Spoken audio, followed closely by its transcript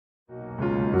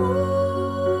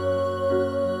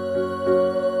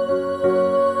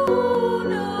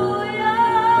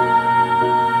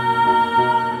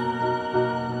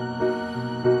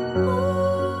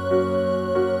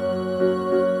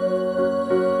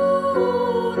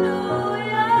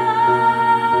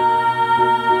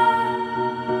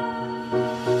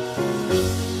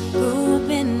Grew up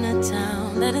in a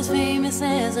town that is famous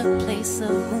as a place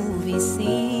of movie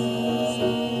scenes.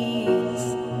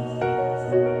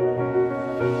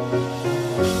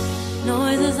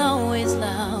 Noise is always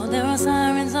loud, there are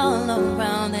sirens all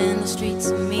around, and the streets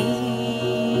are mean.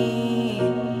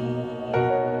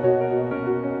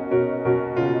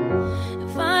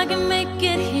 If I can make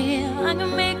it here, I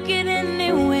can make it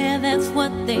anywhere, that's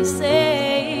what they say.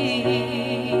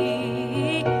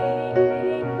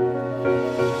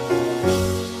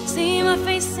 See my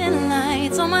face in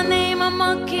lights, on my name, a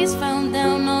monkey's found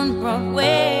down on Broadway.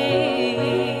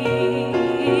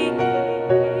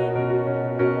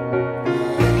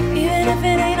 Even if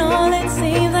it ain't all it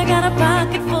seems, I got a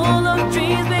pocket full of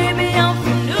dreams, baby, I'm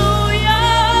from New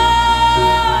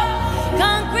York.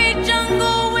 Concrete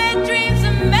jungle where dreams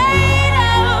are made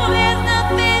of, there's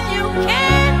nothing you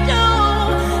can't do.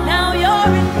 Now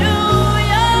you're in New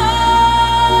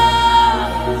York.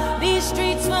 These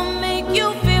streets will make you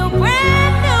feel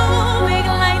brand new. Big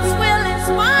lights will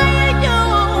inspire you.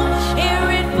 Hear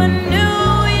it for New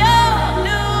York,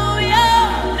 New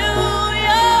York, New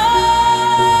York.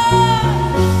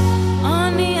 On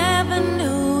the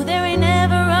avenue, there ain't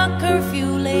never a curfew.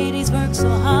 Ladies work so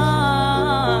hard.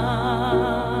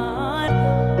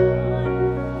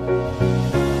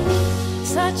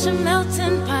 Such a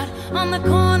melting pot on the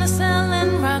corner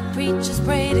selling rock. Preachers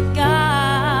pray to God.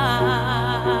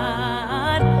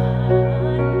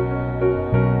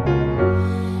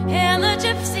 And the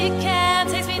gypsy cab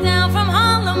takes me down from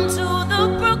Harlem to the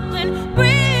Brooklyn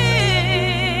Bridge.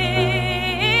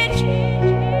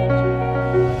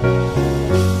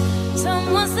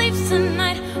 Someone sleeps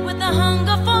tonight with the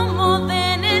hunger for more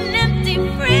than an empty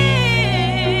fridge.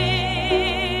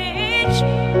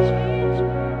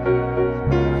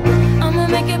 I'ma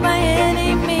make it by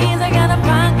any means, I got a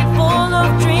pocket full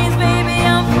of dreams, baby,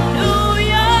 I'm from New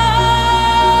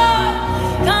York.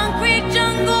 Concrete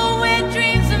jungle where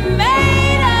dreams are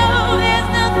made of, there's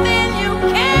nothing you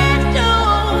can't do.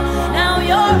 Now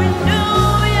you're in New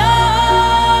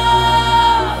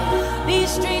York.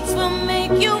 These streets will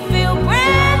make you feel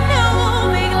brand new.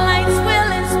 Big lights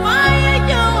will inspire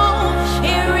you.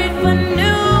 Hear it for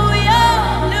New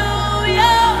York, New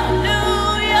York, New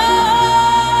York.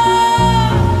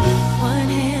 One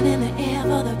hand in the air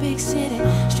for the big city.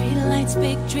 Street lights,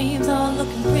 big dreams, all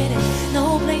looking pretty.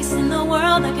 No place in the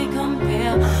world that can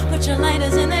compare. Put your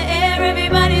lighters in